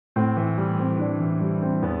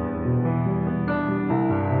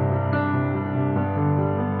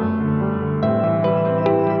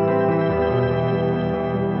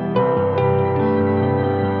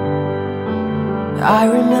I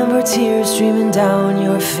remember tears streaming down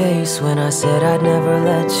your face when I said I'd never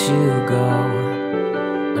let you go,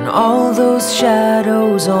 and all those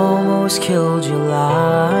shadows almost killed your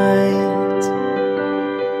light.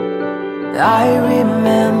 I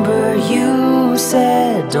remember you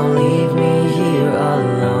said, don't leave me here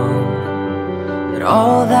alone, but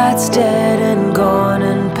all that's dead and gone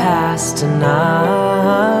and past tonight.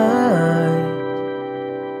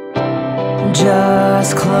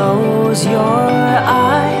 Just close your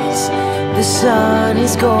eyes, the sun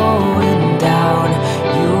is going down.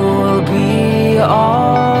 You'll be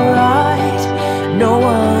alright, no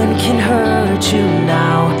one can hurt you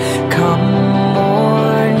now. Come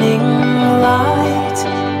morning light,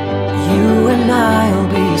 you and I'll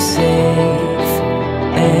be safe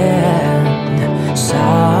and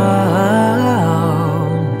sound.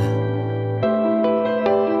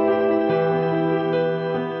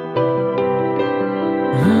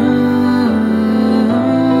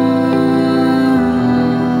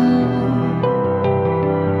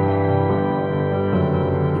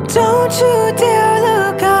 Don't you dare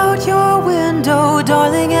look out your window,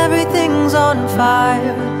 darling, everything's on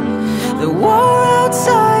fire. The war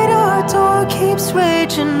outside our door keeps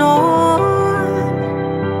raging on.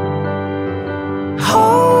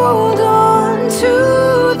 Hold on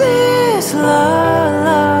to this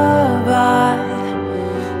lullaby,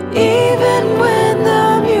 even when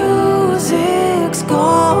the music's gone,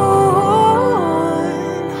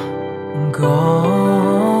 gone.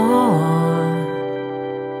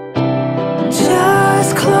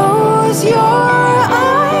 Close your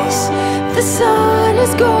eyes, the sun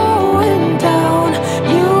is going down.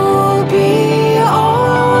 You'll be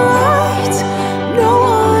alright, no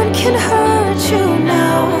one can hurt you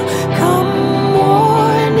now. Come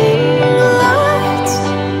morning light,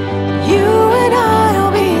 you and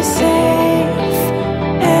I'll be safe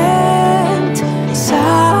and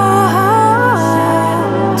sound.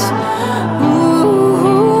 Ooh,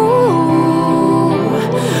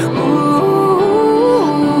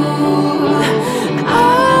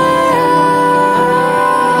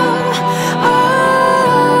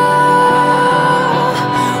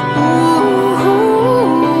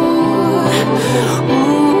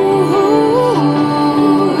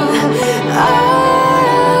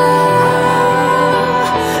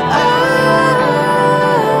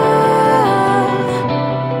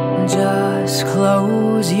 just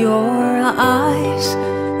close your eyes,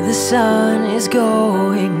 the sun is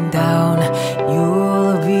going down.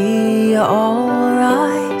 You'll be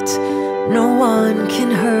alright, no one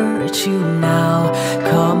can hurt you now.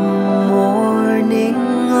 Come morning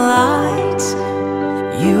light,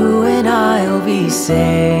 you and I'll be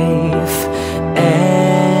safe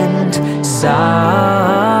and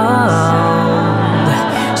sound,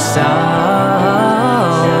 sound.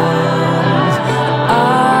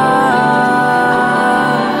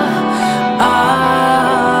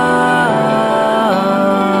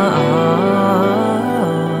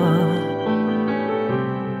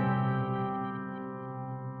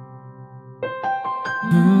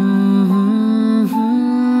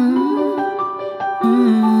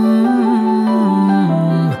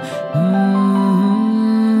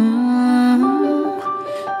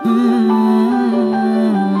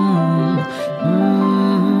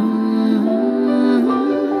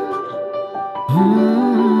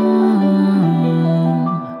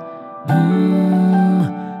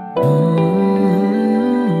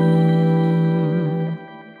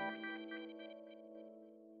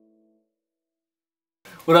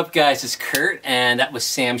 What up, guys? It's Kurt, and that was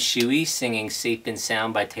Sam Tsui singing Safe and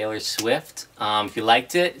Sound by Taylor Swift. If you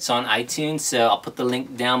liked it, it's on iTunes, so I'll put the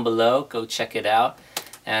link down below. Go check it out.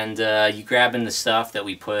 And you grabbing the stuff that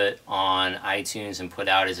we put on iTunes and put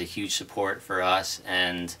out is a huge support for us.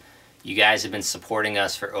 And you guys have been supporting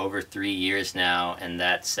us for over 3 years now, and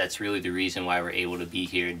that's really the reason why we're able to be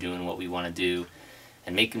here doing what we want to do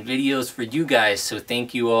and making videos for you guys. So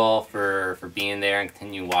thank you all for being there and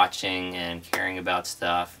continue watching and caring about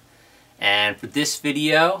stuff. And for this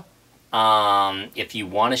video, if you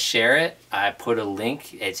want to share it, I put a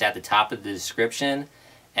link. It's at the top of the description,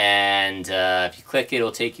 and if you click it,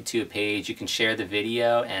 it'll take you to a page. You can share the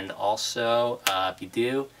video, and also if you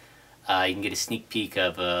do, you can get a sneak peek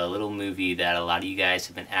of a little movie that a lot of you guys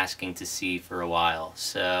have been asking to see for a while.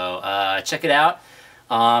 So check it out.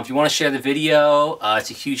 If you want to share the video,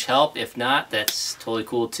 it's a huge help. If not, that's totally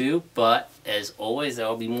cool too. But as always, there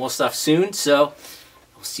will be more stuff soon. So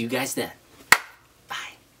I'll see you guys then.